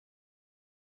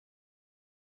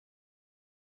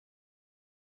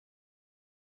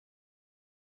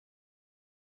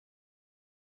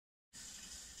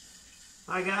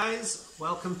Hi guys,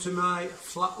 welcome to my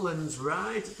flatlands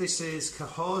ride. This is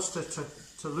Cahors to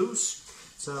Toulouse.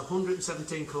 It's a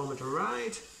 117-kilometre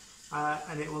ride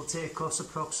and it will take us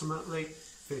approximately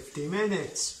 50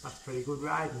 minutes. That's pretty good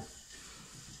riding.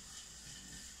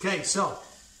 Okay, so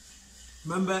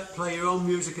remember, play your own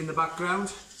music in the background,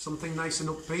 something nice and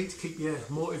upbeat, keep you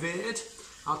motivated.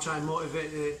 I'll try and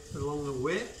motivate you along the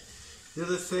way. The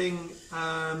other thing,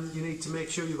 you need to make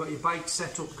sure you've got your bike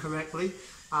set up correctly,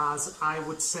 as I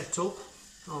would set up,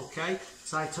 okay?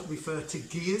 So I refer to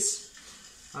gears.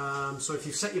 So if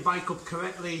you set your bike up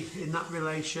correctly in that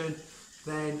relation,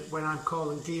 then when I'm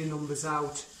calling gear numbers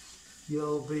out,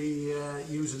 you'll be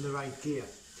using the right gear.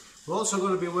 We're also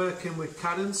going to be working with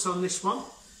cadence on this one,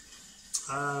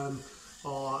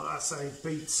 or I say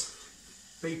beats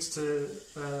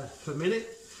per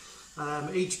minute.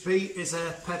 Each beat is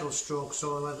a pedal stroke,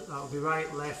 so that'll be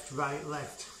right, left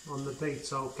on the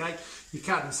beats, okay? Your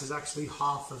cadence is actually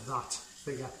half of that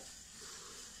figure.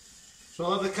 So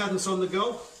I'll have the cadence on the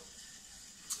go.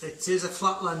 It is a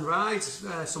flatland ride,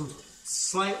 some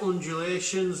slight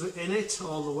undulations in it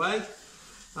all the way,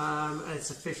 and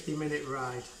it's a 50-minute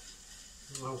ride,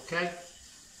 okay?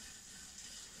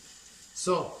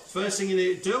 So first thing you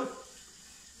need to do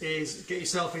is get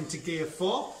yourself into gear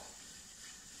 4.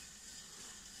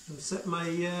 And set my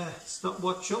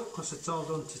stopwatch up because it's all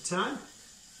done to time.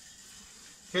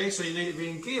 Okay, so you need to be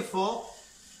in gear 4,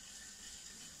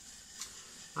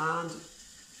 and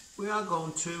we are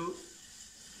going to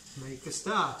make a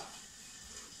start.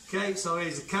 Okay, so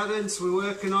here's the cadence we're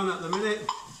working on at the minute.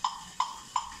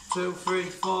 2, 3,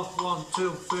 4, 1,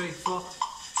 2, 3, 4,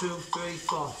 2, 3,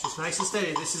 4. Just nice and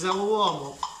steady. This is our warm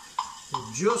up.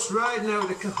 We're just riding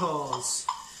out of Cahors.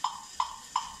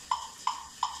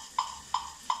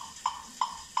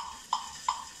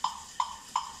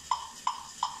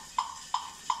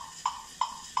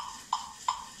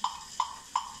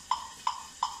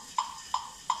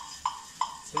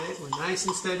 We're nice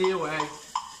and steady away.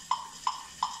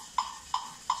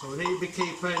 So we need to be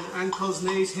keeping ankles,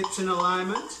 knees, hips in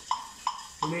alignment.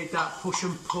 We need that push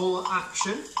and pull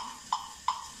action.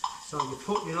 So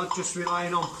you're not just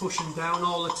relying on pushing down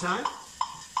all the time.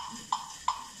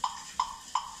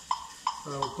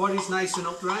 So body's nice and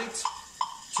upright,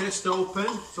 chest open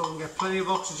so we can get plenty of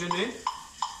oxygen in.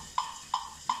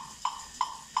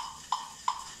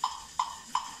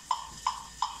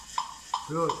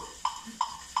 Good.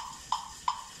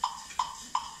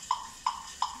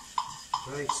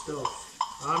 Great stuff.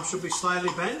 Arms should be slightly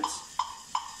bent.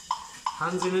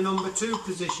 Hands in a number 2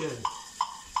 position.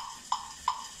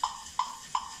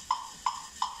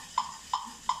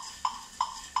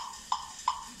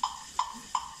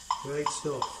 Great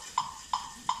stuff.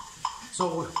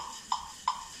 So,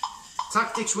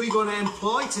 tactics we're going to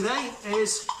employ today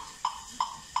is,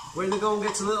 when the going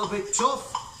gets a little bit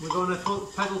tough, we're going to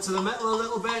put pedal to the metal a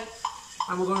little bit,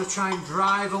 and we're going to try and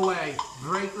drive away,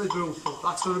 break the group up.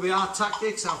 That's going to be our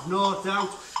tactics, I've no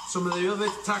doubt. Some of the other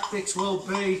tactics will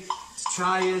be to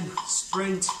try and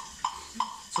sprint,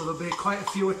 so there'll be quite a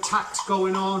few attacks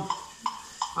going on.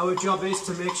 Our job is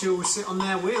to make sure we sit on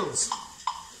their wheels,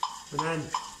 and then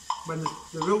when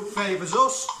the route favours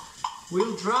us,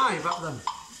 we'll drive at them.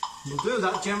 We'll do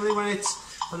that generally when it's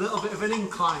a little bit of an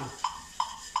incline.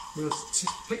 We'll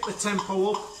pick the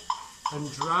tempo up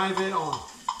and drive it on.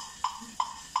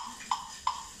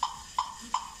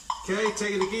 Okay,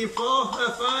 take it to gear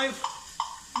 5.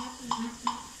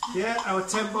 Yeah, our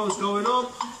tempo's going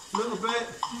up a little bit.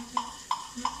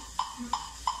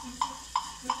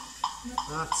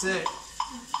 That's it.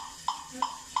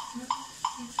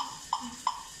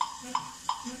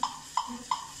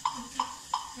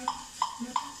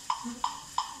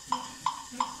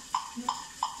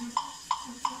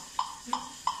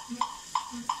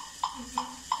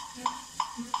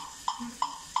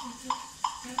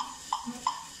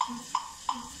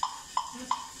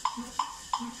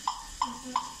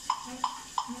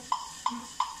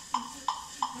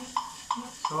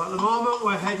 So at the moment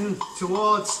we're heading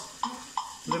towards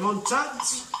the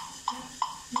mountains.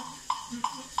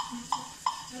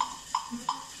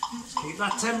 Keep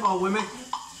that tempo with me.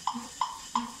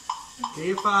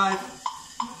 Gear 5.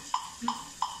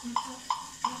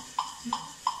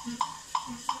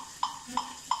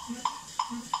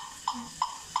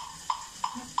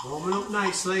 Warming up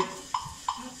nicely.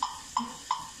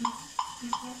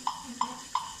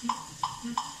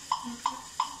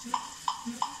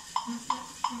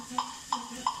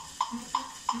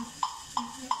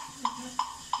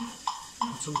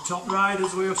 Some top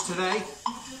riders with us today,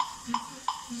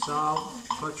 so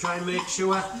we'll try and make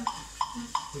sure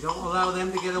we don't allow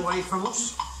them to get away from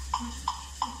us.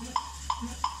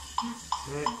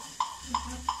 Yeah.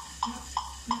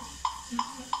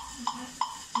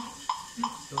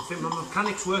 Don't think my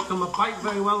mechanics worked on my bike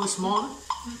very well this morning.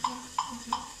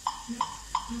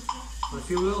 A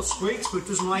few little squeaks, but it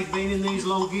doesn't like being in these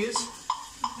low gears.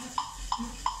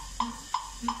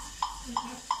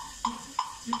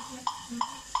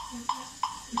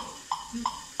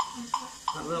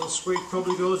 That little squeak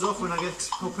probably goes off when I get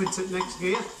up into the next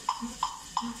gear.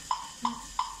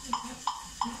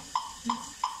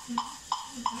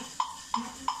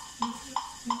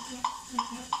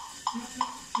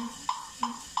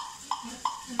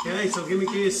 Okay, so give me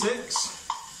gear 6.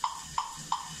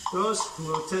 Goes. I'm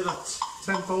going to take that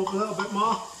tempo up a little bit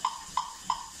more.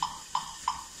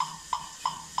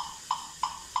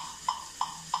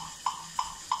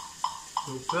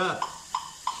 Super.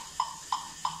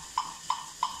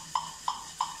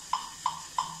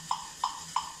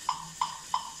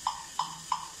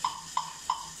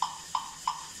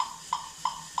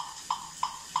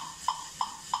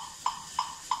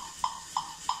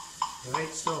 Great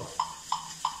stuff.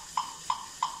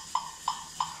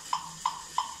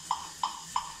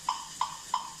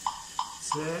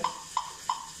 That's it.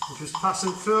 We're just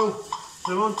passing through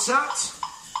the untapped.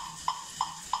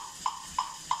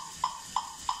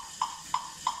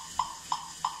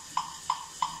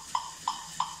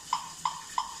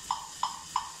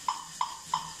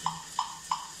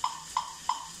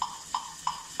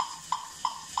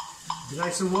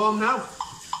 Nice and warm now.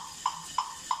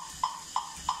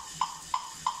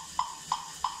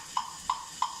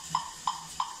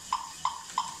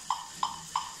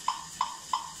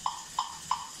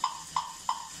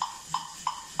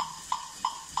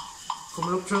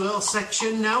 Coming up to a little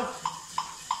section now.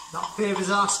 That favours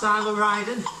our style of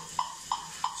riding.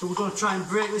 So we're going to try and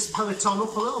break this peloton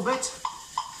up a little bit.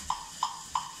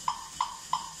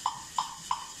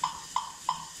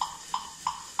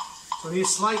 It's only a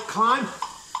slight climb,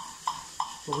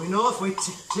 but we know if we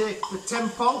take the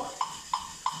tempo,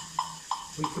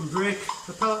 we can break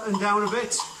the peloton down a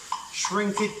bit,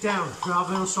 shrink it down,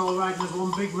 rather than us all riding as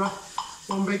one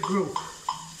big group.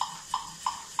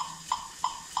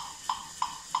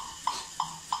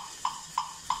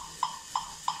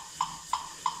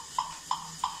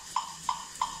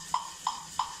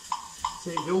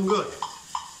 So you're doing good.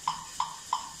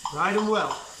 Riding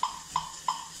well.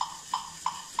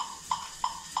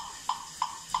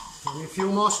 Only a few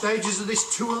more stages of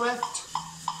this tour left.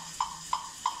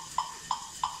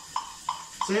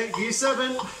 Take gear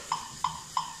 7.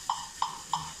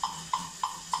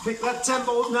 Pick that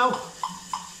tempo up now.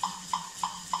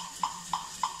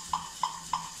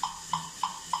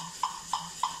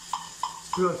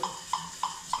 Good.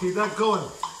 Let's keep that going.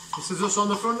 This is us on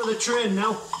the front of the train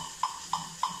now.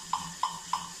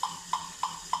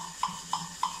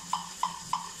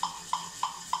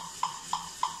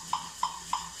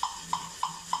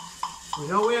 We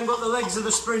know we ain't got the legs of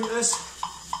the sprinters,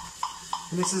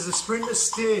 and this is a sprinter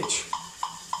stage.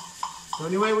 The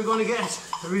only way we're going to get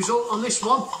a result on this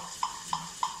one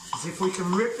is if we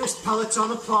can rip this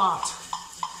peloton apart.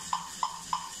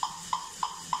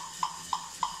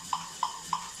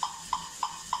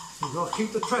 We've got to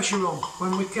keep the pressure on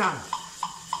when we can.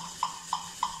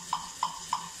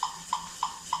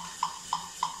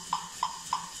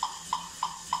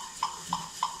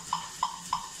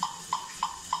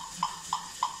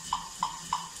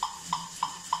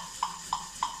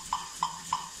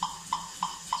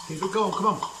 Keep it going, come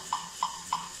on.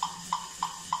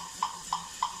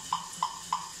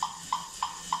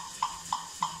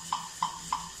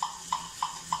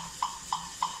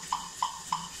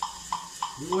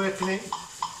 You're working it.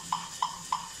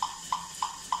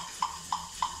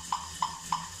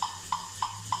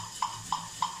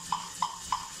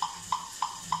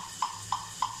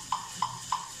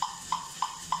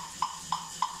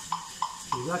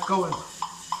 Keep that going.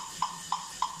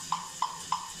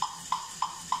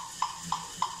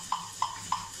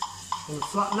 Going to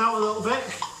flatten out a little bit.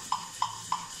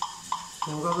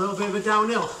 Then we've got a little bit of a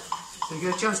downhill. So you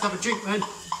get a chance to have a drink then.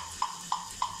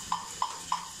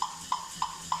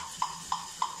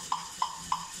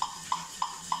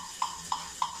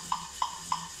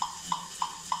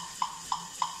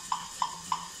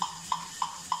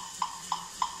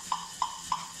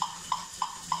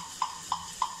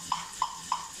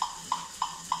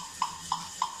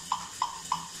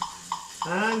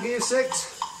 And gear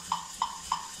 6.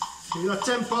 Keep that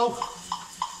tempo.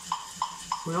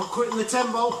 We're not quitting the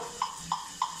tempo.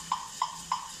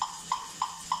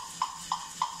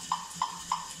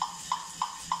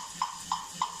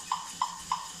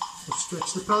 We'll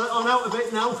stretch the peloton out a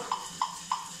bit now.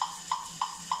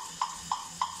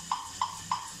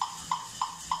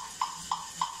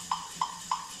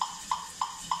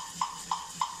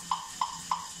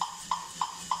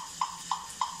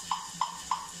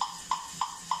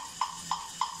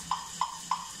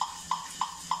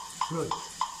 Good.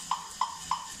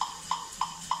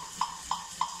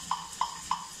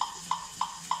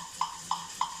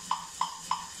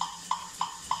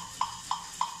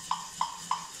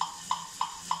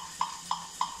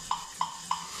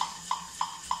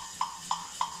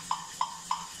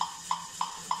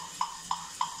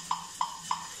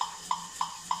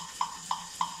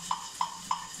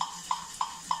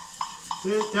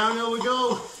 Downhill we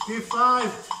go, give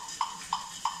 5.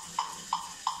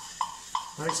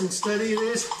 Nice and steady it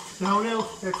is, downhill,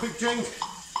 get a quick drink.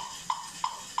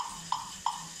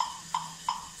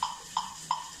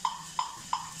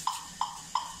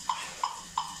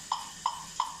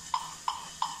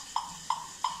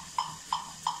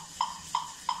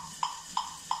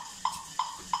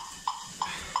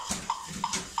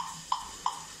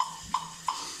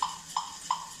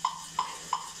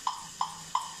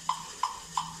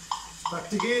 Back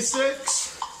to gear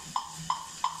 6.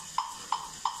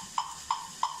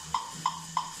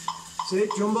 See,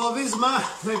 Jumbo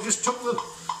Visma, they've just took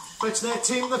fetched their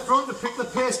team to the front to pick the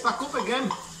pace back up again.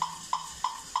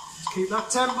 Let's keep that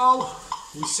tempo.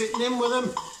 We're sitting in with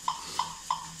them.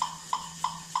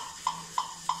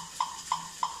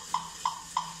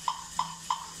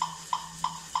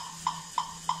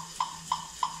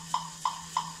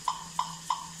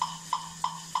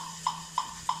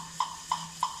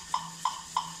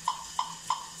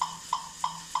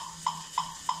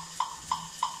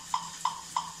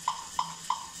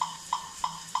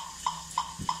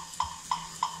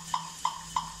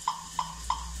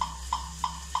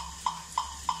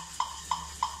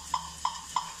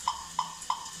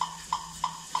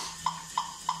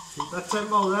 Keep that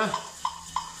tempo there.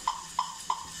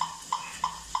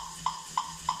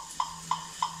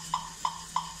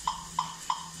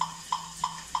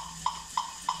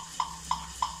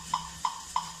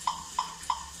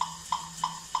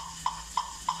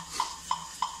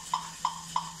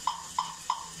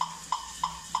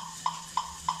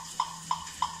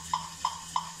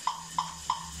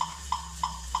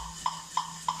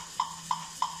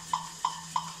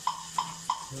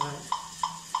 Right.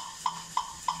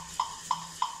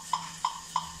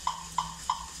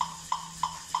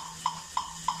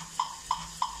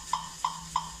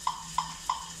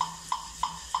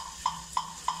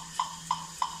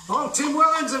 Oh, Tim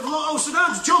Wellens of Lotto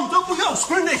Sedan's jumped up we go,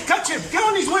 sprint it, catch him, get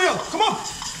on his wheel, come on,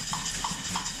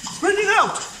 sprint it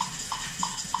out,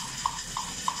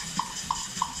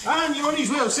 and you're on his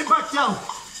wheel, sit back down,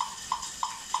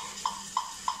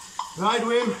 ride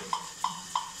with him,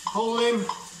 hold him,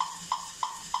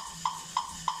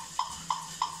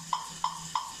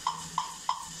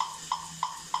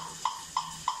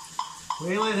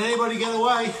 we ain't letting anybody get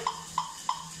away.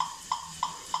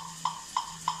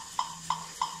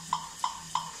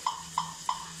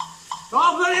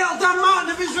 Oh bloody hell, Dan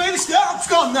Martin of Israeli startup's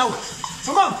gone now.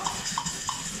 Come on.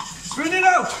 Sprint it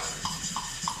out.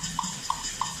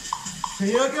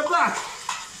 Here, get back.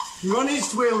 You're on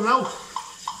his wheel now.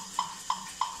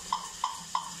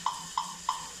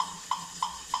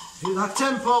 Hit that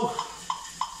tempo.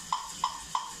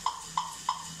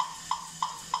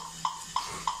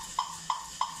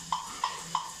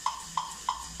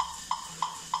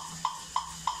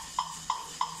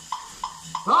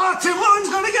 Ah, Tim Warren's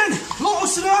gone again.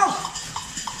 Lotus and all.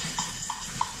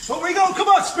 Up we go, come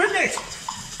on, sprint it.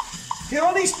 Get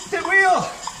on his wheel.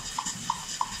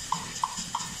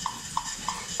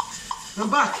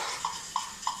 And back.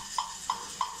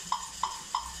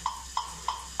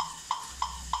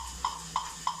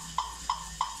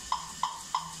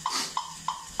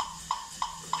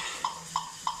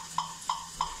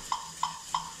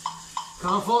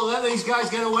 Can't afford to let these guys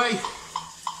get away.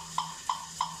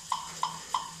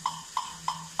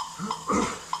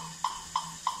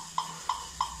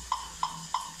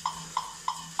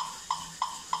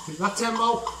 Keep that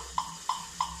tempo.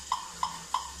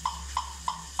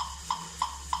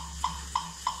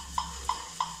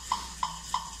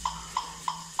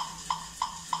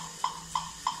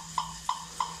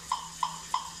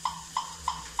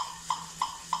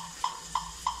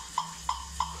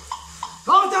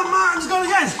 Oh, Dan Martin's gone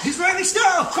again. He's ready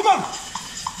still. Come on.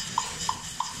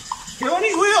 Get on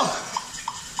his wheel.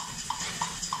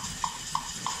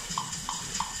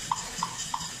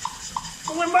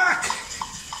 Going back.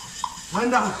 And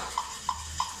down.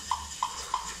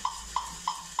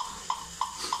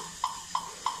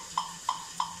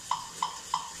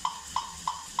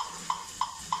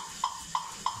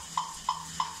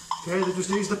 Okay, that just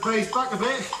needs the pace back a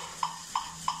bit.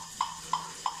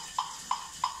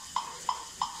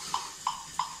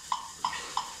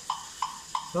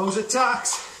 Those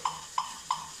attacks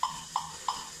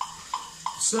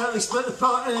certainly split the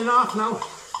peloton in half now.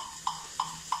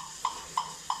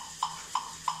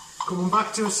 Coming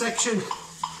back to a section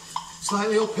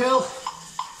slightly uphill.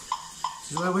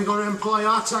 This is where we're going to employ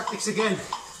our tactics again.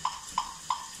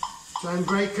 Try and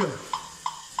break them.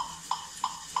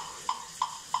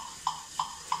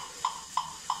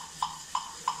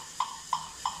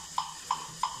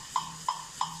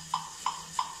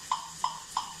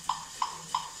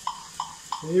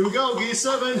 Here we go, gear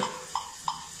 7.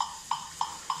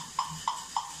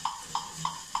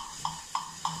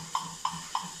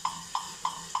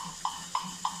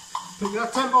 Pick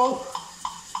that tempo.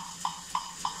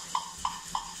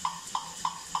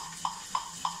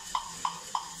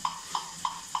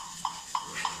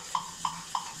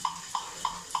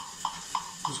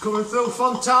 Just coming through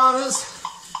Fontanas.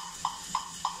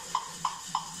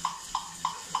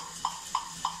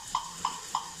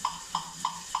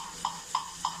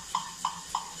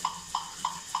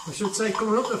 I should say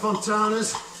coming up the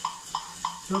Fontanas.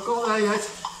 Not got there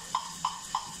yet.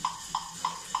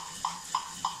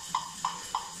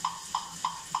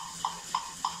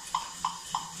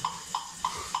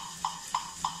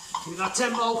 Keep that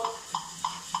tempo.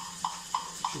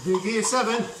 Should be gear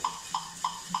 7.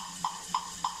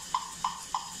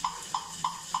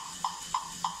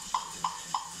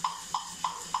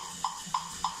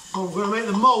 Well, we're going to make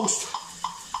the most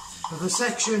of the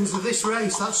sections of this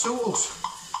race that suit us.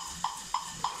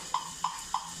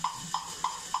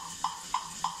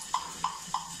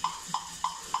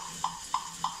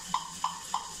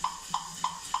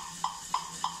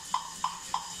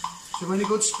 So many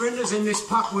good sprinters in this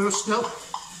pack with us still.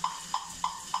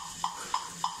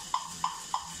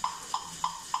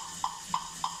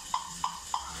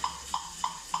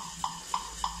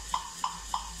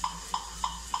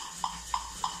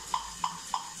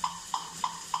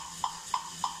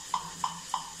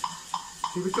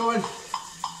 Keep it going.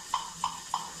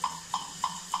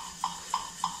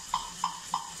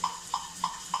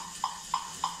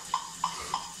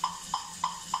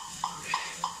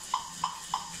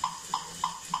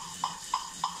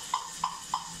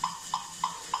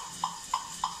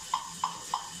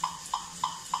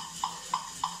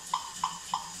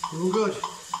 Doing good.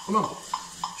 Come on.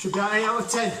 Should be at 8 out of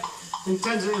 10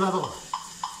 intensity level.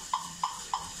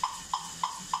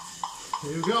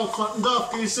 Here we go, flattened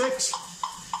off, gear 6.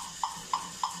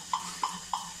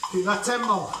 Keep that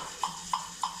tempo.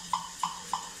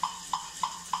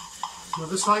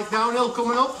 Another slight downhill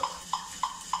coming up.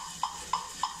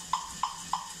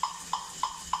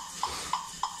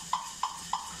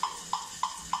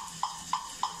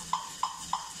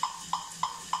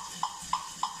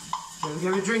 Going to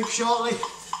get a drink shortly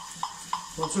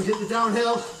once we hit the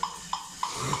downhill.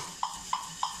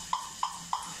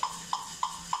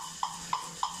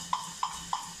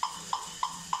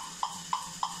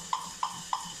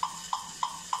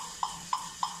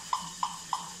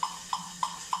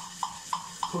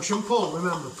 Push and pull,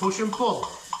 remember, push and pull.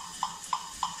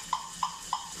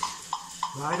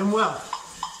 Ride them well.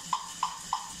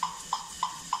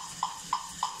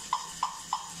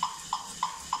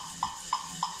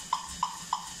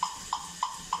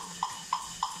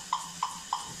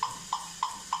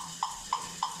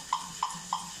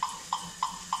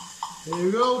 Here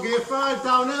we go, gear 5,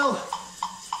 downhill.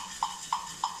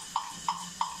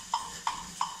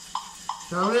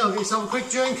 Downhill, get yourself a quick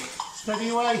drink, steady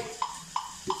away.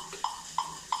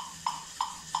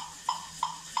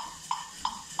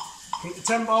 Keep the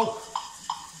tempo.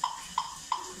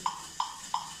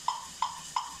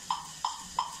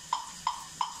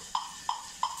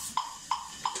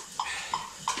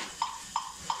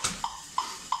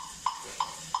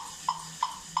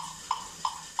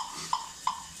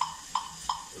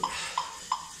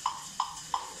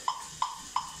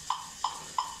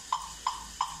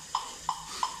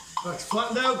 That's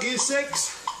flattened out, gear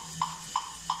 6.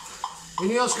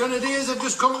 Ineos Grenadiers have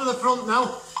just come to the front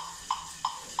now.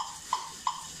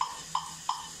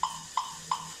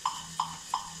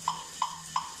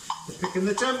 They're picking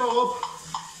the tempo up.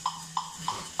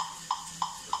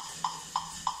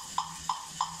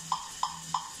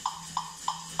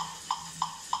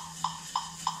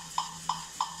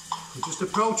 We're just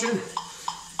approaching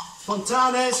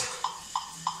Fontanes,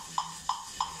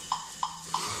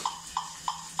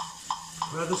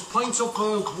 where there's points up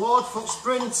for ward foot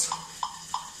sprints.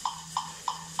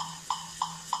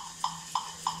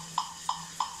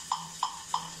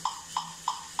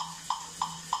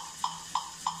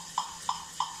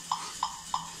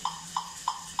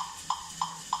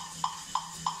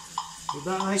 Keep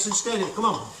that nice and steady, come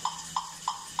on.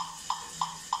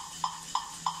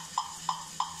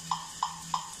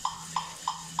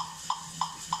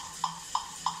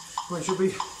 Well, it should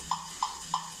be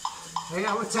 8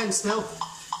 out of 10 still.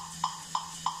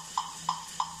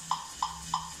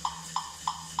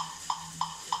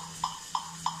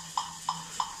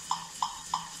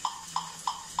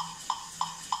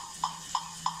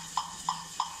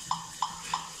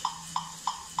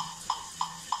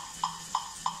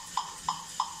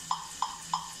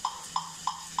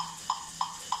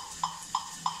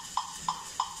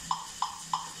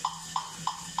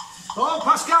 Oh,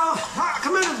 Pascal,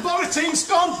 come in, the bulletin's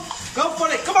gone. Go for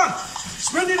it, come on.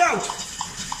 Sprint it out.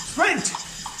 Sprint.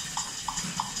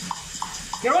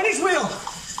 Get on his wheel.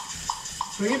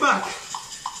 Bring it back.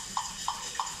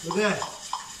 Good there.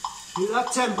 Keep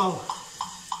that tempo.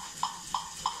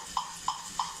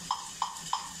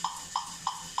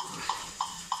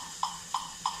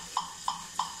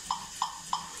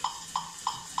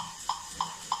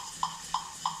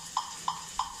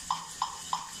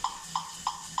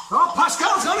 Oh,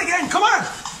 Pascal's on again, come on!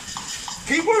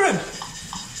 Keep with him!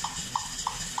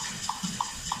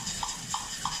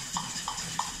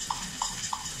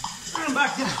 And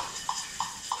back down.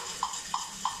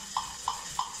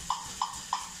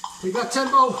 Keep that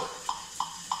tempo.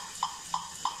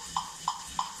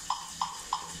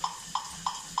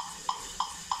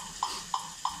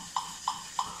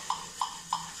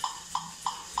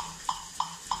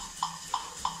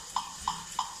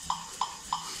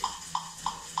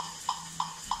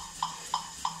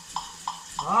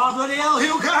 Oh, bloody hell,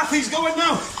 Hugh Carthy's going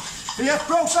now. VF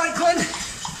Pro Cycling.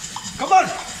 Come on.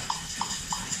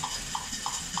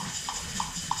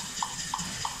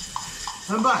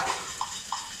 And back.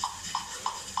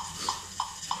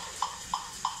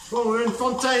 Well, we're in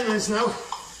Fontaines now.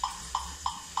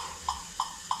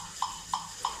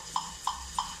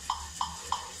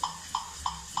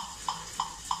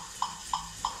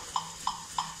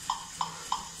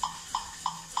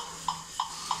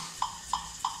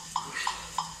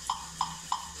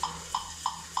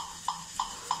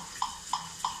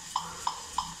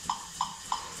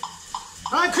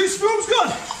 And Chris Froome's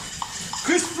gone.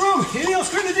 Chris Froome, Ineos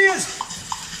Grenadiers.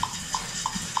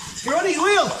 You're on his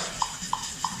wheel.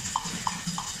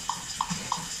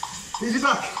 Easy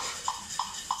back.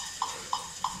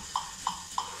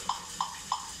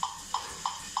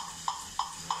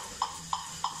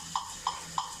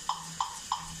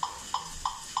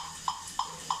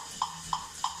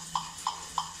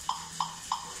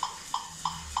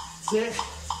 That's it.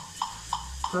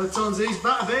 So turns these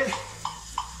back a bit.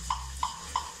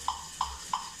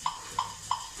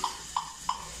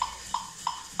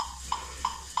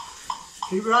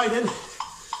 Keep riding.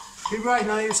 Keep riding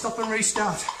now, you stop and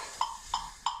restart.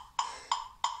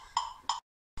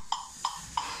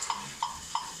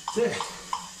 That's it.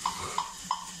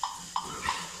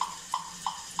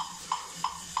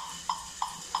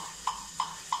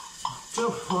 Two,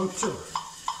 1, 2.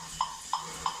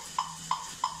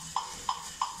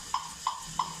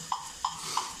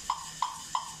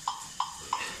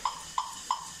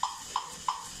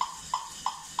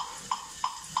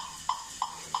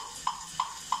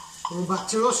 Coming back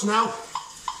to us now.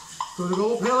 Going to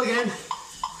go uphill again.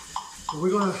 But we're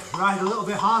going to ride a little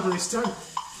bit harder this time.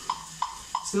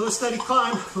 Still a steady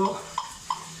climb, but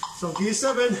it's on gear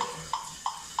 7.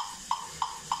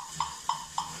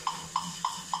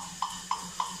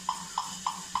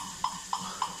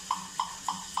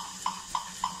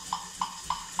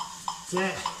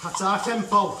 Yeah, that's our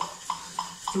tempo.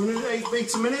 208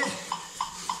 beats a minute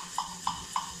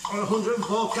on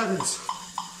 104 cadence.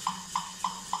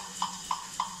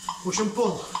 Push and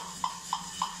pull.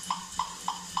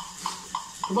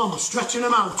 Come on, we're stretching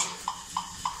them out.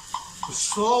 We're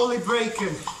slowly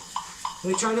breaking.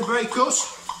 They're trying to break us,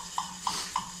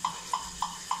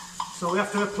 so we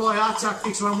have to apply our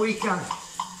tactics when we can.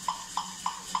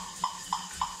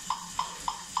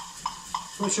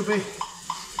 So it should be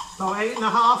about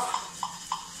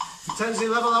 8.5. Intensity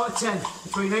level out of 10,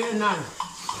 between 8 and 9.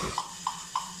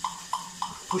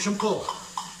 Push and pull.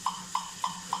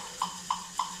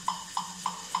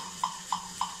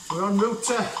 We're en route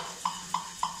to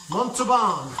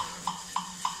Montauban.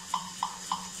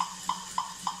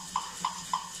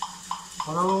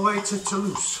 On our way to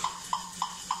Toulouse.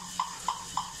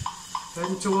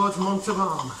 Heading towards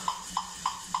Montauban.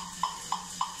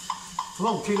 Come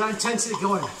on, keep that intensity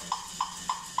going.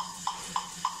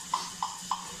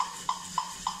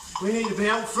 We need to be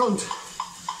out front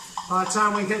by the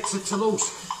time we get to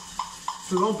Toulouse.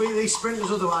 So we won't beat these sprinters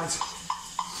otherwise.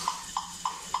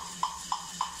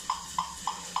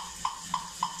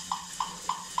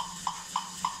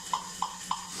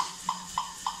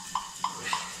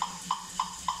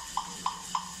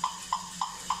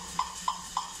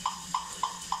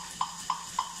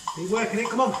 Keep working it,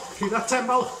 come on, keep that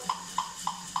tempo.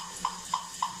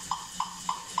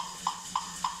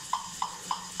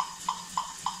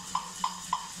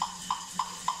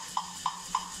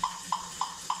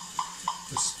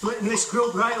 We're splitting this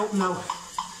group right up now.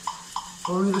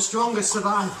 Only the strongest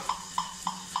survive.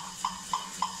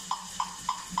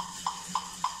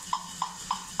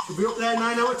 Should be up there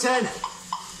 9 out of 10.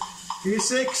 Gear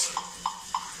 6.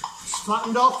 Just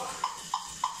flattened off.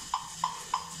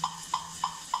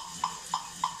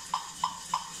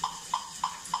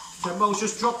 Tempo's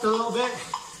just dropped a little bit.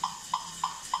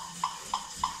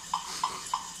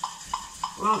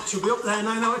 Well, should be up there,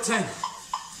 9 out of 10.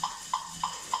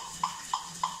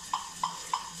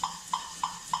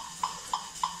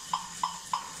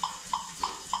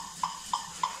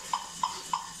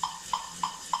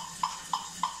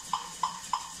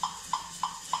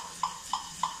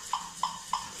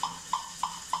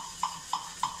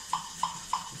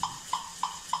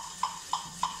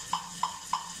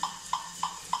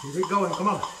 Keep it going, come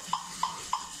on.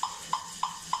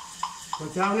 We're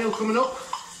downhill coming up.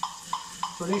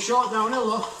 It's only a short downhill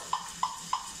though.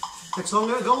 Takes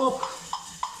longer to go up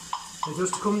than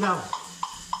just to come down.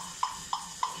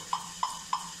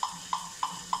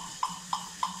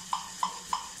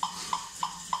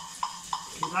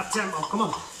 Keep that tempo, come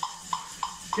on.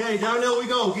 Okay, downhill we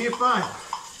go, gear 5.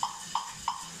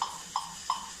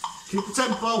 Keep the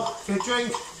tempo, get a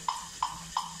drink.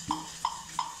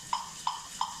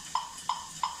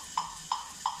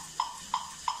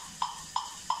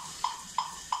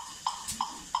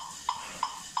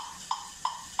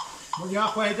 When you're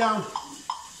halfway down,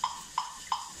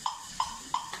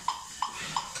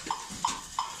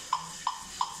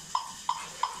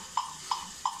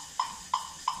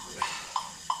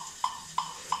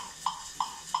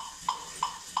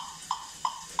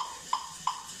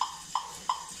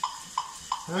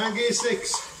 and gear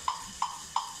 6.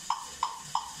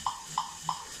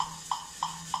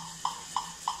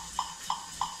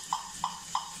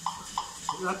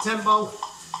 That tempo.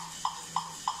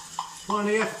 One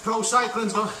of the pro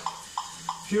cycling's got a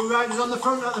few riders on the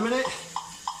front at the minute.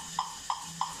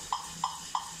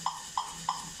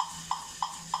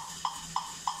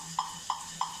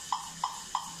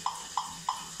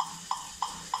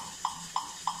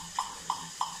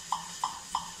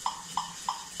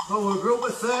 Oh, we're a group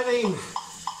of 13.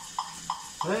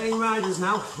 13 riders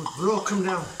now. We've broke them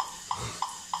down.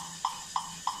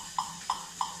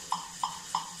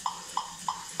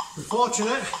 We're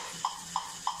fortunate.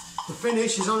 The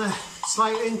finish is on a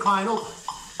slight incline up,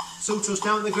 suits us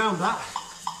down to the ground that,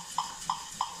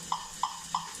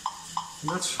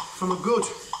 and that's from a good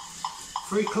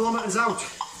 3 kilometres out.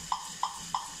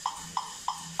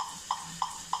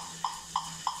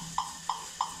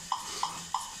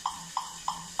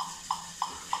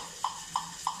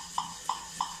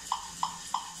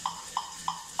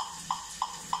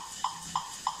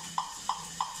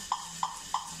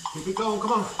 Keep it going,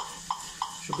 come on.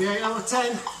 Should be 8 out of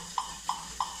 10.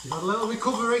 You've had a little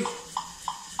recovery.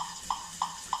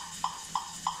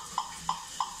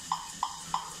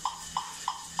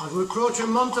 As we're approaching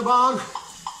Montalban.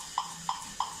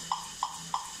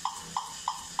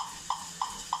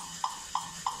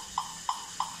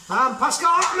 And Pascal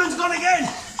Hartmann's gone again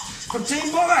from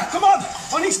Team Borough. Come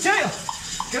on his tail.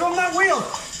 Get on that wheel.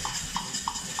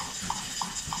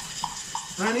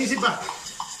 And easy back.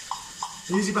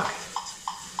 Easy back.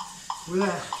 We're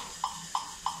there.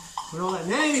 We're not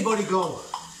letting anybody go.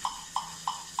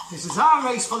 This is our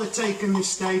race for the taking this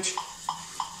stage.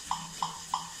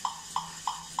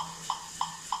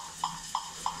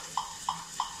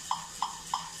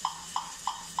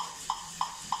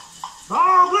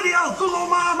 Oh, bloody hell, good old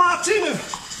Martino.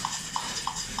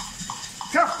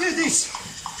 Can't do this.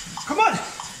 Come on.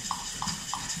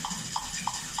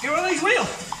 Get on his wheel.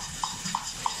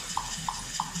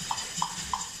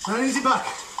 And easy back.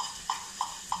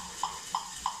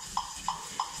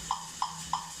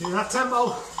 Do that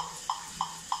tempo.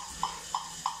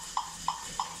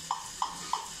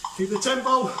 Keep the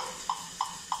tempo.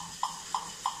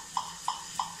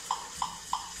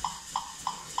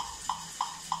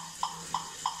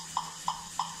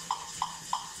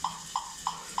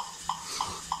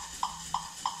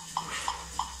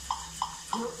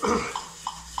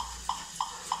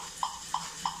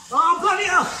 Oh, bloody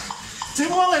hell! Tim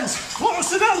Wallens, Florence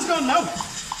Sedan's gone now.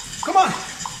 Come on.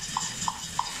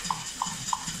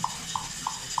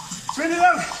 Spin it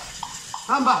out.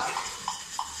 And back.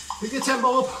 Pick your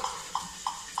tempo up.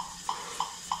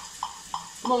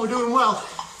 Come on, we're doing well.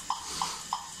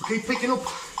 We keep picking up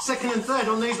second and third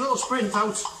on these little sprint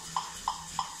outs.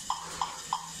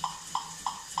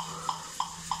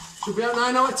 Should be out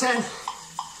 9 out of 10.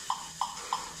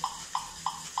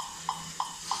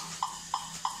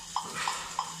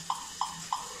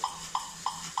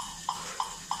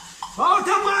 Oh,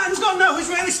 Dan Martin's gone now, he's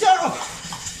really stirred up.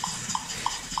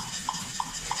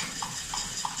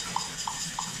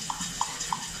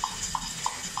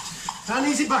 And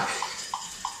easy back.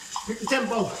 Pick the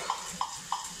tempo.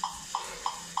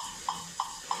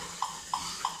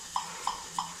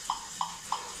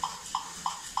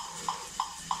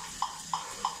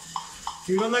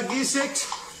 Keep on that gear 6.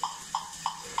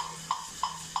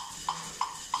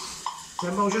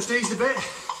 Tempo just eased a bit.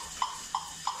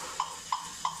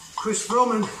 Chris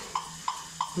Froome and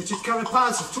Richard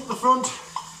Carapaz have took the front,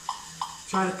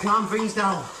 trying to calm things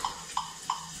down.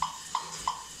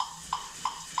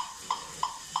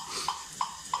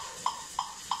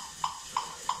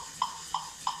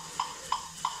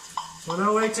 On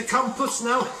our way to Campus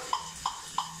now.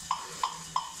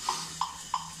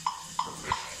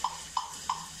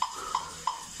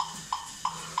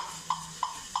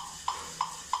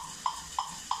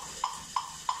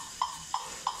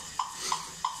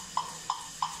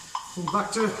 Come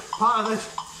back to part of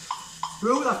the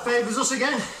route that favours us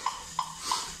again.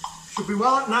 Should be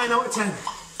well at 9 out of 10.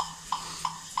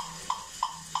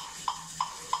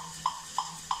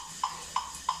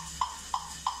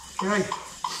 Okay,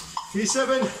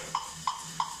 G7,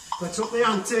 let's up the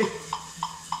ante. If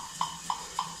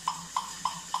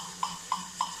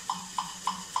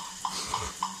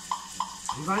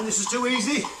you find this is too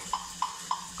easy,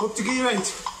 up to gear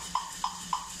 8.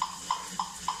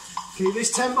 Keep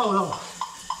this tempo though.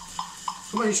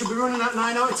 Come on, you should be running at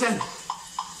 9 out of 10.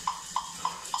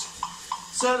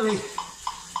 Certainly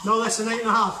no less than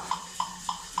 8.5.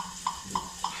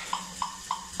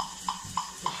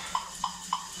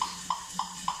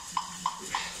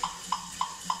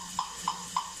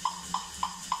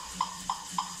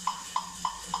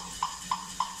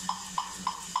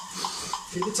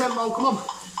 Keep the tempo, come on.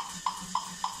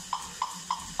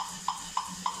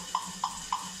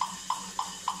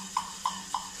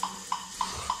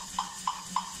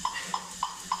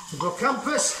 We've got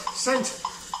Campus, St.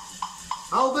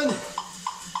 Alban,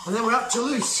 and then we're at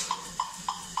Toulouse.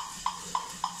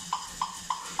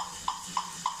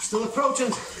 Still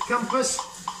approaching Campus,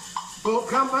 both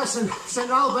Campus and St.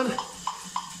 Alban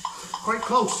quite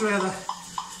close together.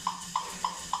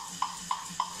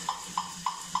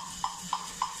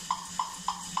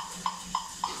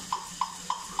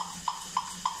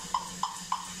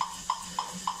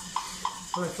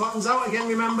 When it flattens out again,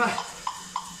 remember,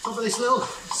 top of this little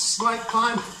slight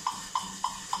climb,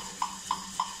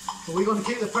 but we're going to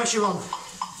keep the pressure on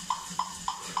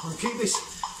and keep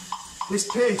this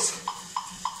pace.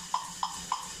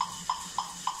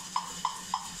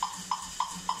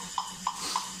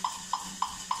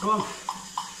 Come on,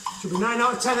 should be 9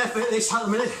 out of 10 effort this at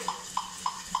the minute.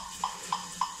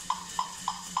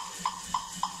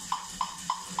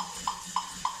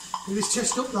 Get this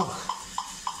chest up though,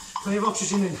 plenty of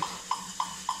oxygen in.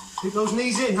 Keep those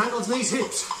knees in, ankles, knees,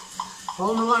 hips,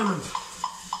 all in alignment,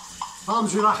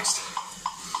 arms relaxed.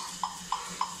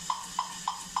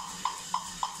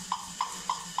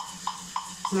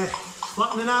 There,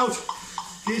 flattening out,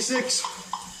 gear 6.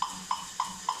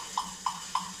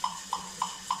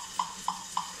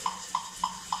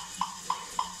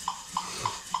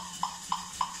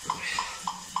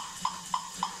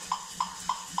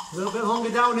 A little bit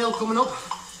longer downhill coming up.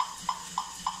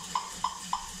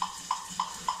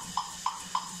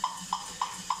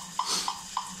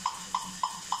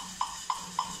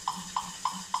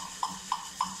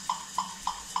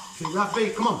 Keep that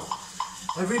beat, come on.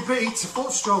 Every beat's a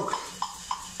foot stroke.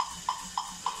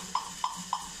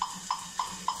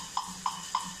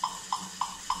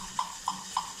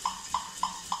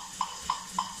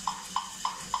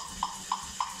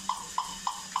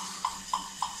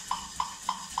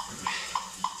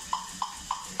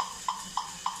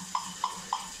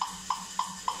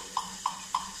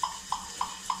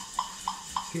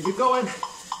 Keep it going.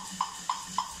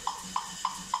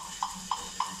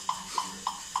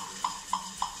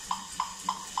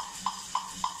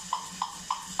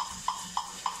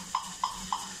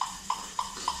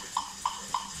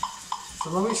 So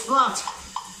long it's flat.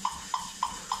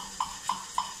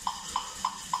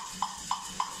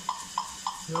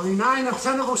 There's only 9 or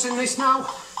 10 of us in this now.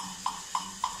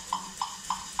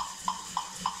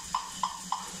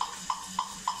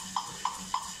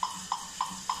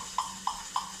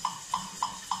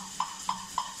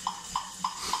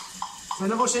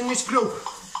 Ten of us in this group.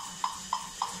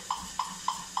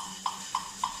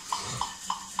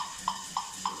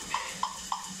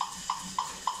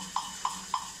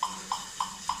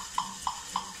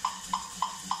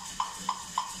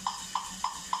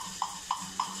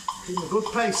 Keeping a good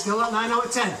pace, still at 9 out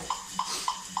of 10.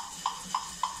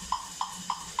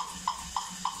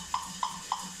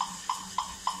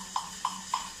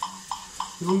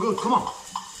 Doing good, come on.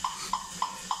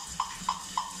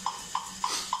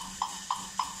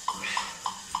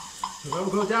 We'll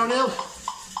go downhill.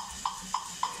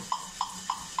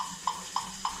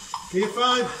 Gear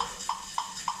 5.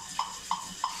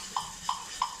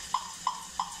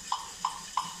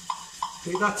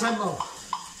 Keep that tempo.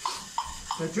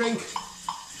 A drink.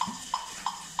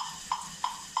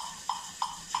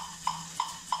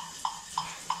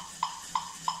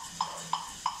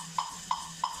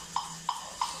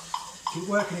 Keep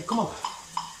working it, come on.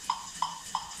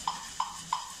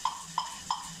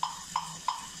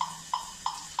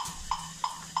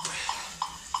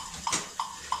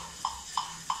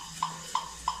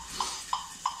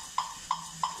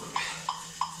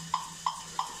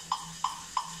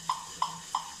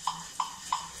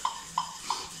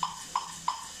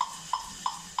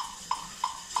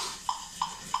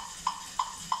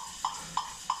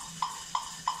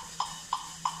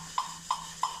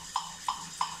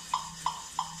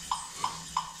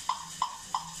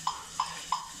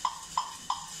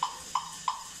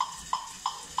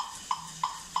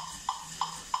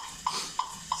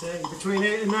 Between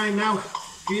 8 and 9 now.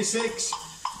 Gear 6.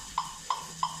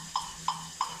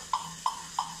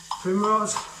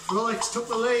 Primrose, Rolex took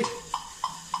the lead.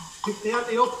 Pick the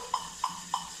ante up.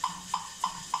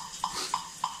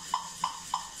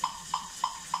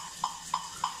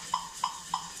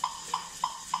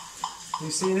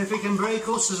 He's seeing if he can break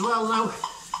us as well now.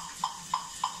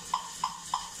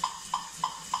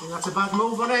 I think that's a bad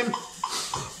move on him.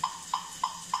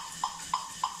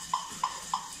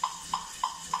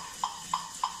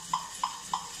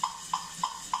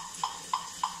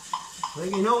 I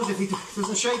think he knows if he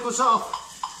doesn't shake us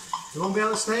off, he won't be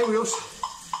able to stay with us.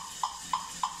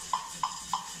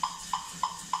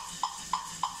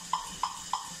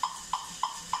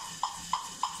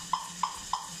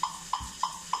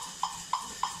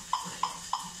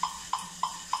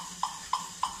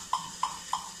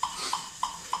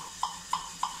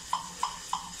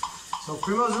 So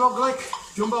Primoz Roglic,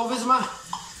 Jumbo Visma,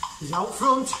 is out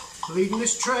front, leading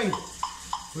this train.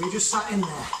 We just sat in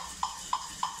there.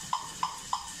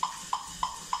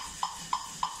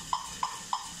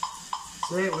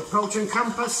 See, we're approaching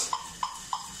campus.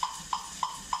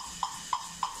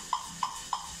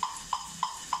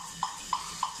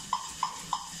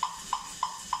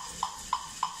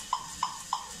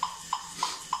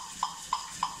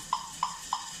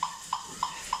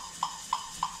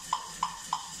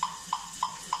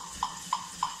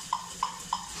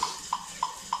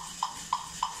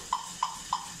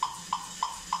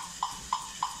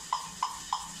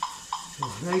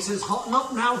 Race is hotting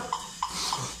up now.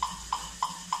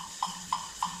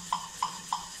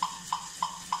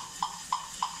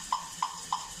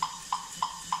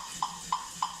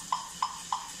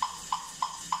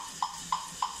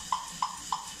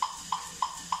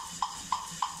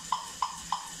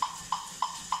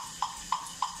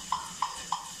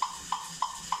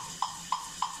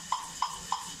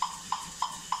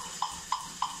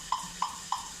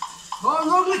 Oh,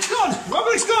 Roglic's gone!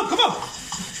 Roglic's gone, come on!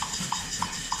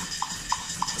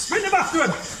 Sprint him after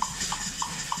him!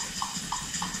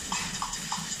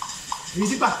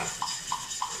 Easy back.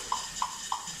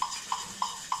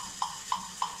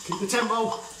 Keep the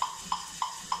tempo.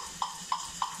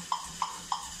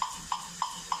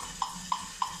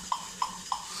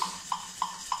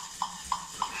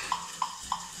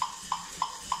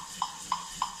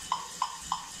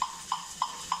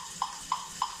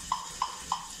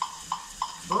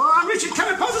 Oh, and Richard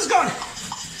Kevin Potter's gone!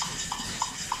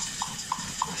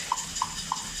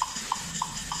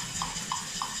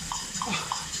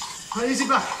 Oh, easy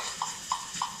back.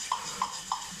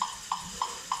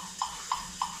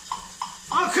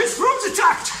 Oh, Chris Froome's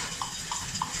attacked!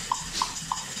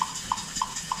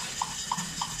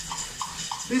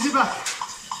 Easy back.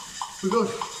 We're good.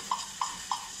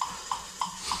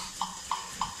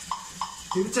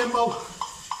 Keep the tempo.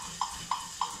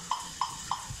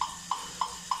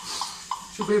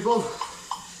 Should be above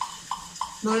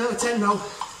 9 out of 10 now.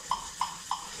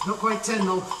 Not quite 10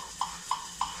 though.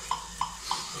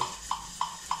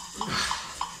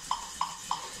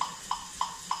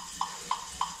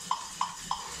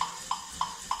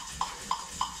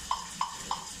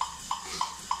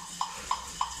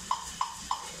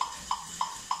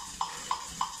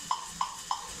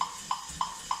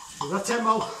 With that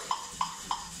tempo.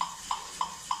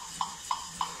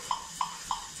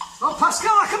 Oh, Pascal,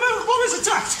 I can move. Bum is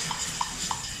attacked.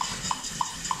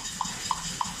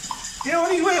 Get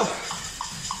on his wheel.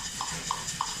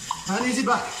 And easy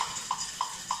back.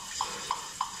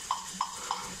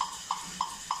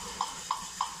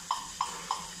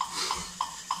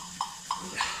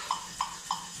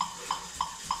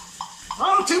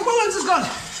 Oh, Tim Mullins has gone.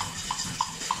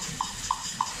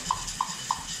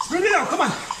 Sprint it out, come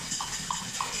on.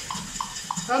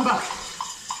 And back.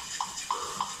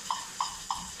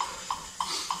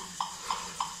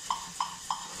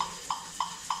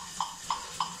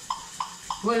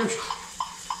 Williams,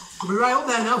 we'll be right up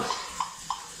there now.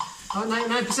 About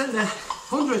 99% there.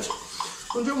 100,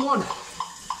 101.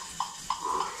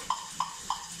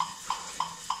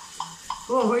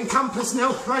 Oh, we're in campus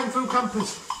now, riding through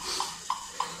campus.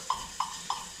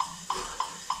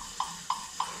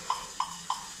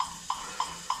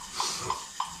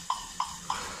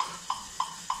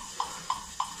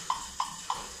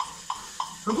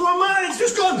 And go on, man, it's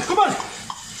just gone, come on.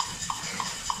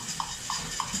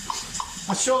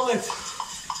 That's short-lived.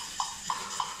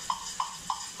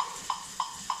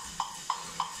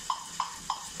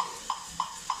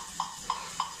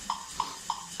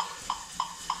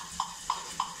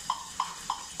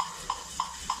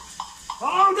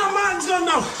 Oh, that man's gone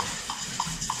now.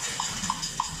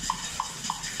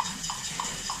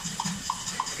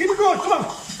 Keep it going, come on.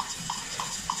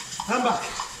 And back.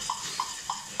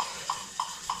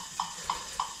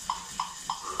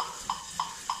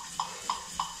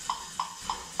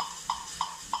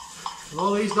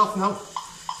 All eased off now.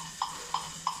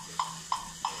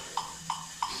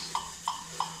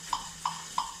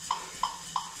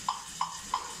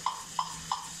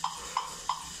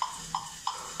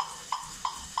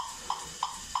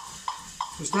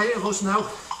 There's 8 of us now.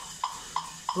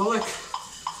 Rollick,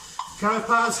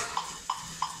 Cahors,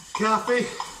 Carthy,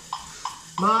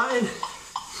 Martin,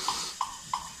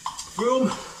 Broom,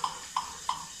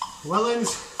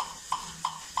 Wellens,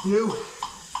 you,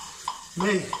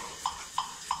 me.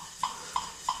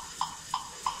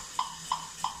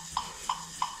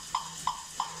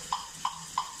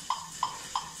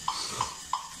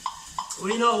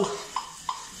 We know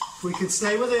if we can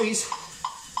stay with these,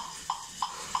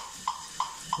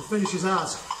 the finish is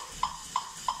ours.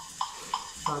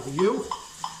 Either you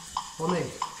or me.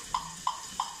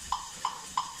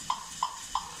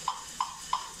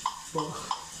 But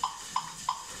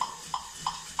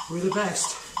we're the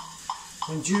best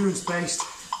endurance-based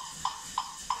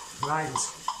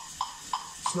riders.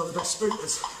 It's not the best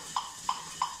sprinters.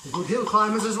 We're good hill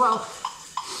climbers as well.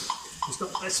 It's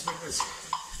not the best sprinters.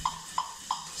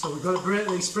 So we've got to break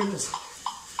these sprinters.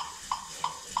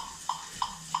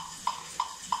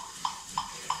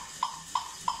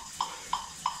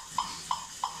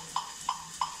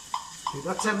 Keep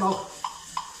that tempo.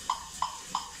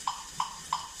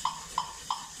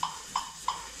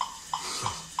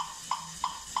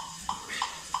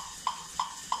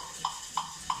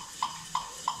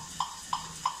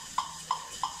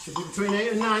 Should be between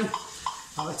 8 and 9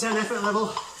 at a 10 effort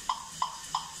level.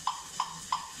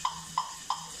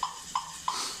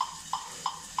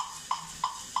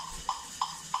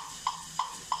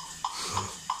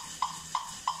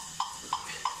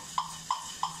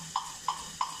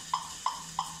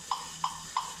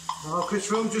 Oh,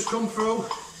 Chris Room just come through.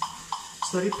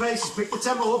 Steady pace, he's picked the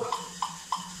tempo up.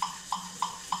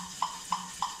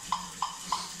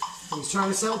 And he's trying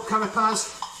to set up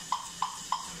Cahors.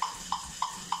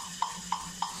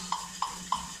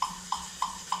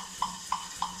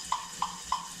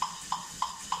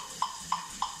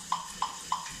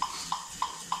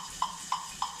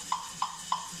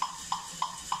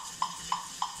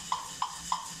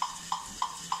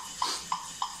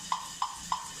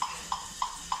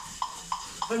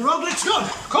 And Roglick's gone.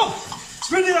 Come,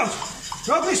 sprint it out.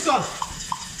 Roglick's gone.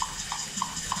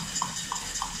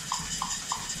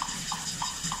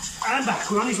 And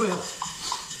back, we're on his wheel.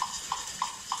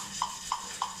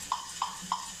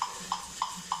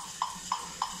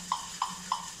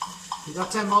 Keep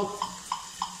that tempo.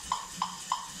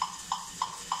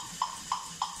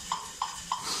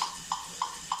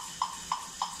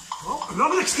 Oh,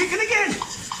 Roglick's kicking again.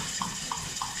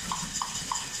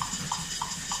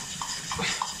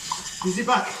 Easy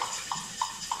back.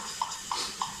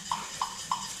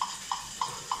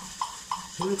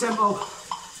 To the tempo.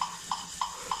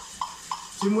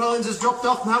 Tim Wellens has dropped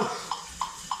off now.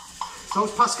 So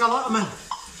it's Pascal Otterman.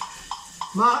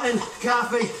 Martin,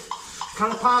 Carthy,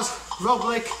 Cahors,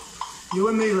 Roglick, you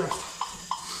and me left.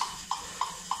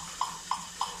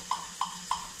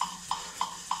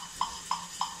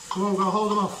 Come on, we're going to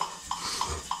hold them off.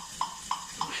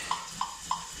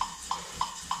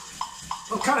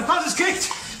 Oh, Cahors is kicked.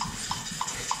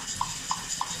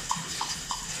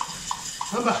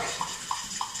 I'm back.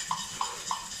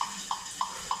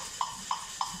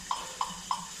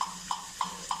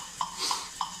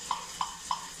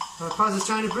 Cahors is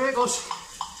trying to break us.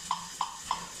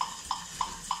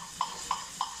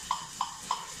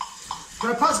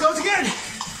 Cahors goes again.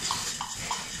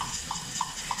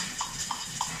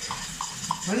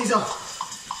 And he's off.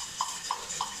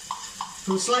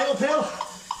 From a slight uphill.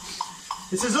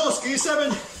 This is us, gear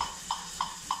 7.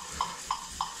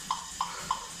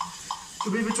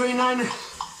 Should be between 9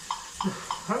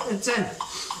 and 10.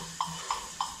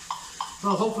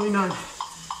 Well, hopefully 9.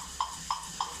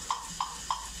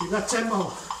 Keep that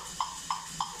tempo.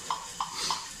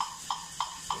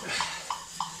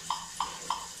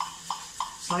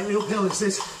 Slightly uphill this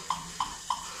is.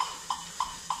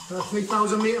 At the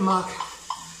 3,000 metre mark.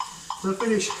 For the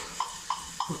finish.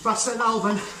 We've passed St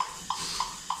Alban.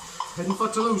 Heading for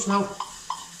Toulouse now.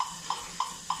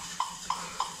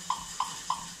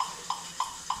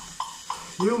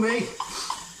 You, me,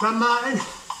 Dan Martin,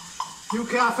 Hugh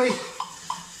Carthy,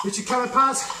 Richard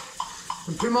Carapaz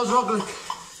and Primoz Roglic.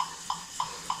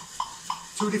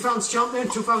 Tour de France champion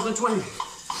 2020.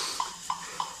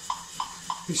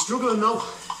 He's struggling now.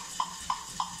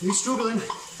 He's struggling.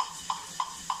 Let's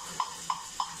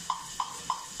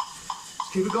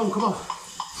keep it going, come on.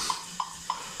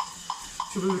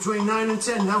 Should be between 9 and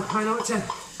 10 now, 9 out of 10.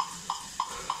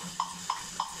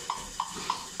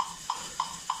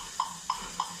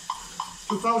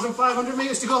 $2,500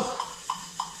 metres to go.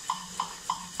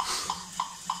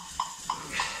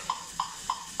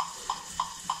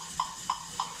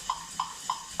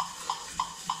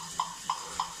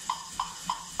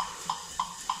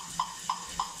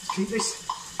 Let's keep this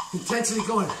intensity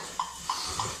going.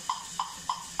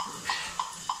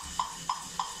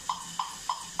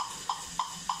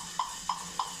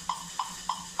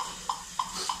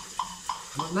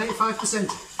 I'm at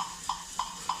 95%.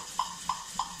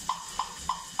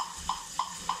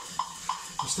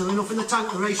 Still enough in the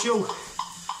tank, the ratio.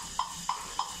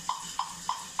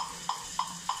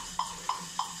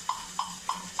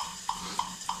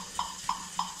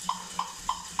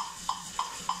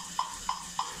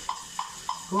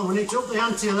 Come on, we need to up the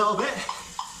ante a little bit.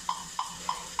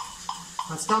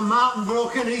 That's Dan Martin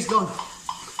broken, he's gone.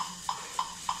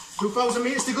 2,000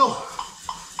 metres to go.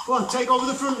 Go on, take over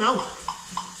the front now.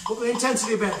 Up the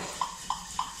intensity a bit.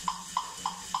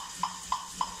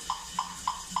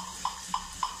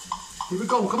 Keep it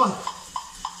going, come on.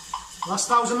 Last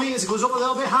 1,000 metres, it goes up a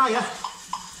little bit higher.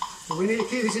 But we need to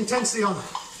keep this intensity on.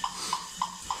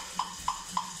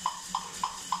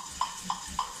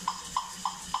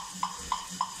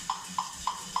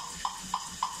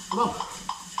 Come on.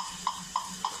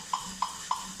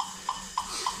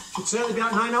 Should certainly be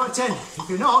at 9 out of 10. If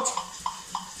you're not,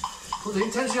 put the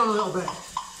intensity on a little bit.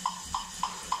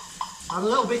 Add a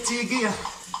little bit to your gear.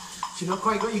 If you've not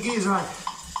quite got your gears right.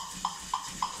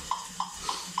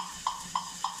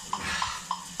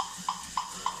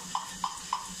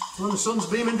 When the sun's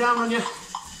beaming down on you,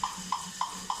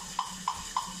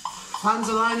 fans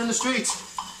are lying in the streets.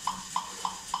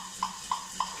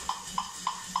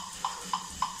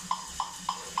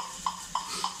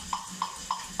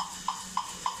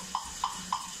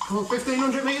 Come on,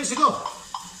 1,500 metres to go.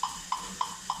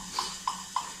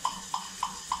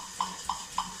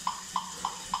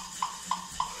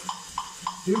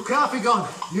 You, Carthy gone.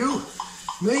 You,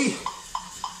 me,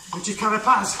 Richard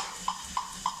Carapaz.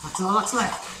 That's all that's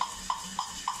left.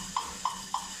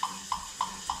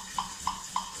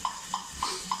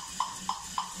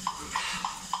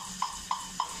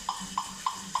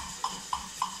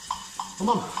 Come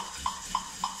on.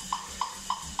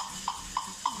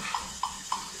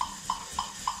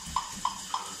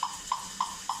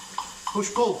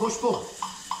 Push, pull, push, pull.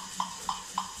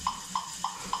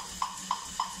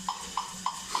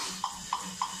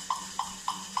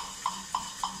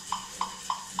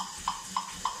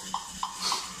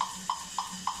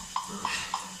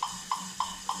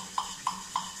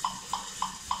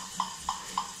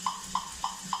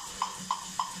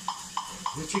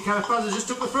 Richie Carapaz just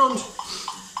took the front.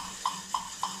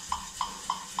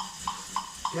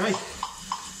 Okay,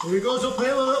 here he goes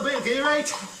uphill a little bit, gear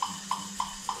 8.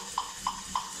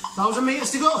 1,000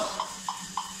 metres to go.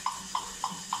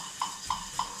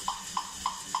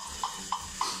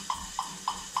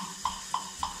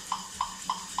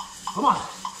 Come on.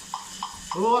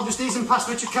 Oh, I'm just easing past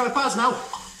Richard Carapaz now.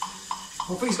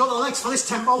 Hope he's got the legs for this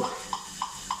tempo.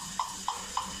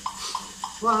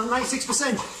 Well,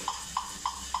 96%.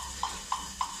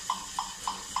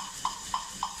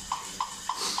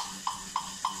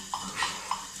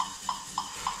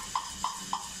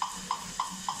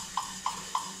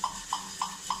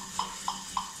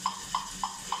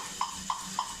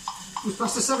 Just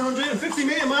past the 750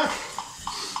 metre mark.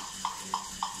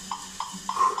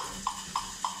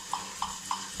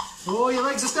 Oh, your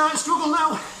legs are starting to struggle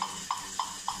now.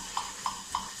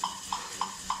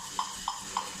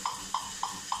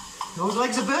 Those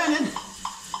legs are burning.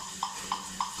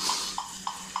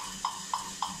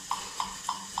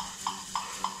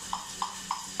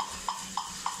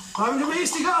 $500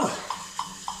 metres to go.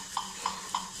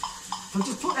 I've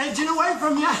just put edging away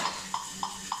from you.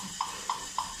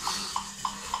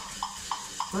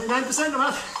 99% of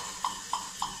that.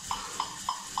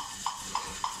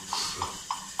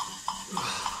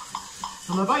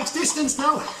 And my bike's distance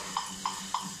now.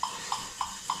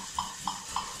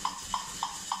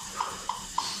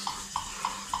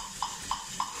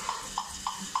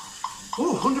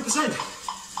 100%.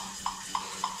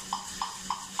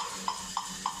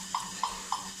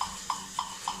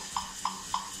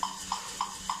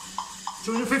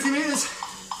 $250 meters.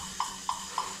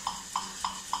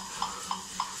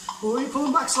 We're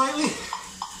pulling back slightly.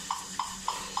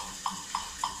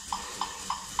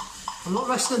 I'm not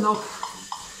resting though.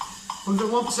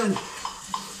 101%.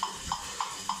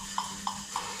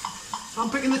 I'm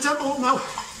picking the tempo up now.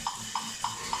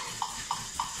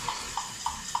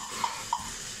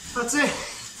 That's it.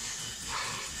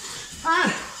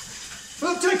 And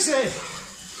up to exhale.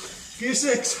 Gear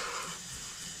 6.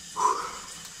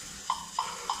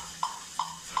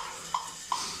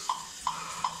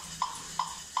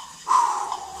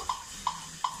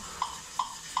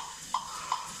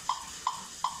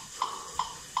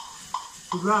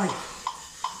 Good ride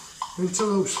in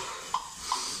Toulouse.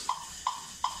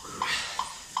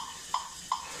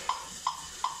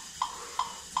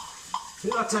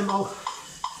 Hit that tempo.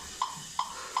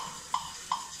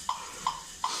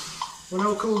 1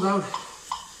 hour cool down.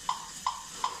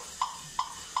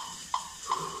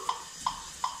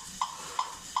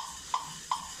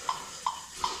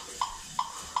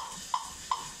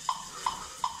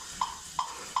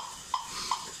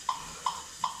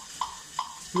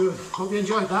 Good, hope you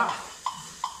enjoyed that.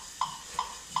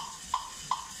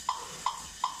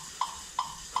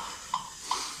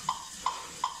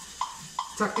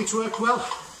 Tactics worked well.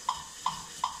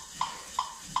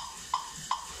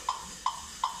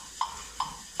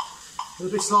 A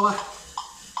little bit slower.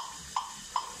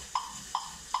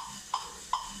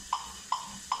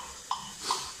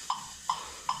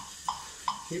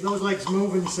 Keep those legs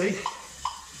moving, see?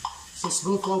 So this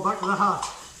will flow back to the heart.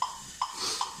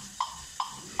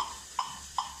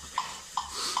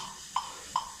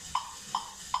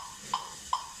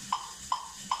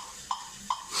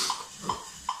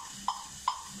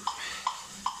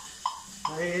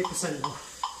 Now.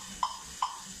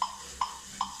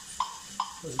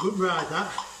 It was a good ride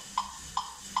that.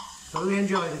 Thoroughly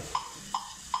enjoyed it.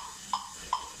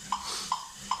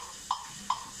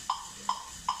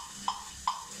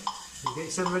 You get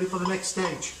yourself ready for the next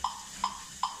stage.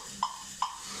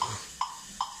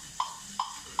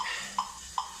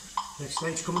 Next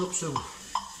stage coming up soon.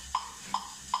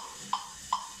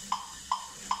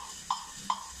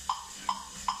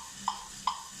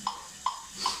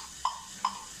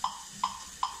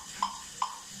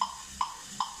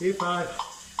 Gear 5.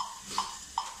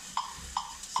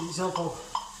 See yourself up.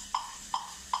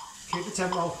 Keep the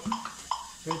tempo.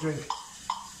 Get a drink.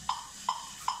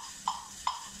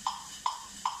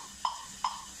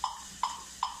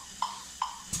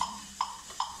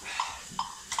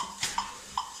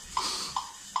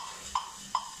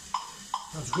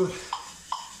 That's good.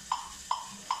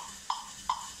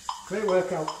 Great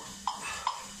workout.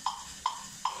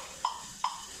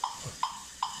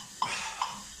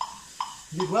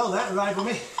 You did well there to ride with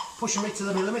me, pushing me to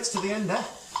the limits to the end there.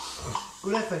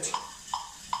 Good effort.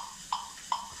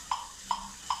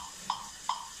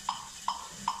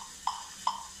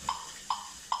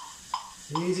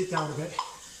 Ease it down a bit.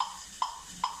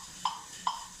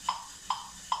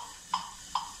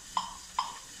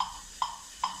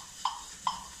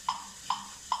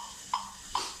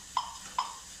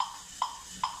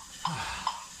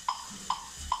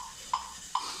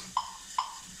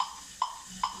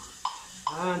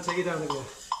 And take it down again.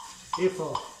 Gear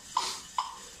 4.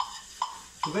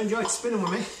 If you've enjoyed spinning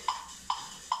with me,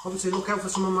 obviously look out for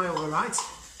some of my other rides.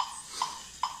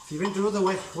 If you're into other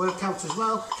workouts as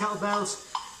well, kettlebells,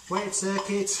 weighted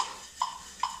circuits,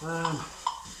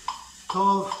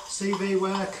 core, CV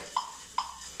work,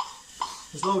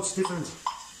 there's loads of different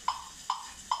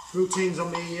routines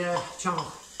on the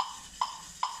channel.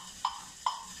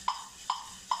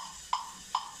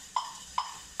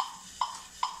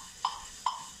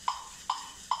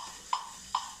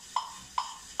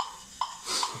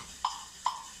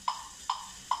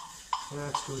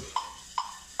 That's good.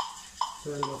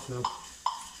 Turn it off now.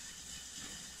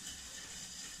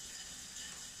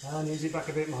 And ease it back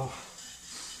a bit more.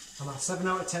 I'm at 7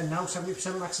 out of 10 now,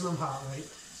 70% maximum heart rate.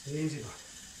 So ease it back.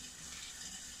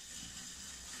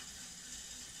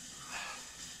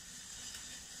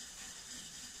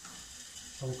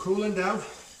 So I'm cooling down.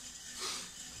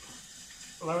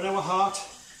 Allowing our heart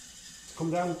to come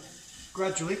down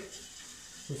gradually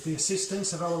with the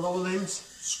assistance of our lower limbs,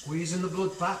 squeezing the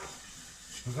blood back.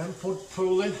 Prevent blood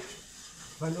pooling,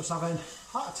 prevent us having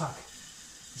heart attack.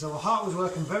 Because our heart was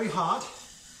working very hard.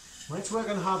 When it's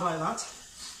working hard like that,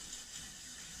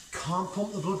 can't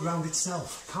pump the blood around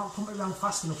itself. Can't pump it around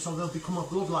fast enough, so there'll become a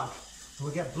blood lag. And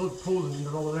we get blood pooling in the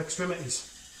lower extremities.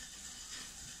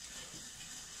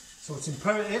 So it's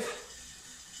imperative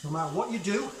No matter what you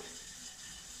do,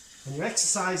 when you're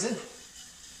exercising,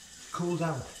 cool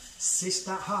down. Assist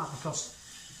that heart, because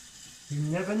you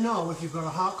never know if you've got a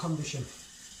heart condition.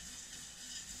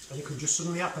 And it could just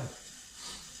suddenly happen.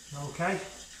 Okay?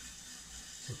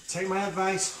 So take my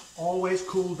advice, always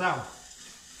cool down.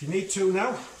 If you need to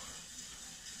now,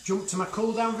 jump to my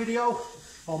cool down video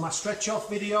or my stretch off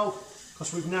video,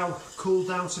 because we've now cooled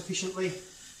down sufficiently.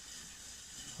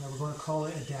 And we're going to call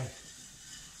it a day.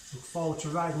 Look forward to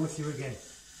riding with you again.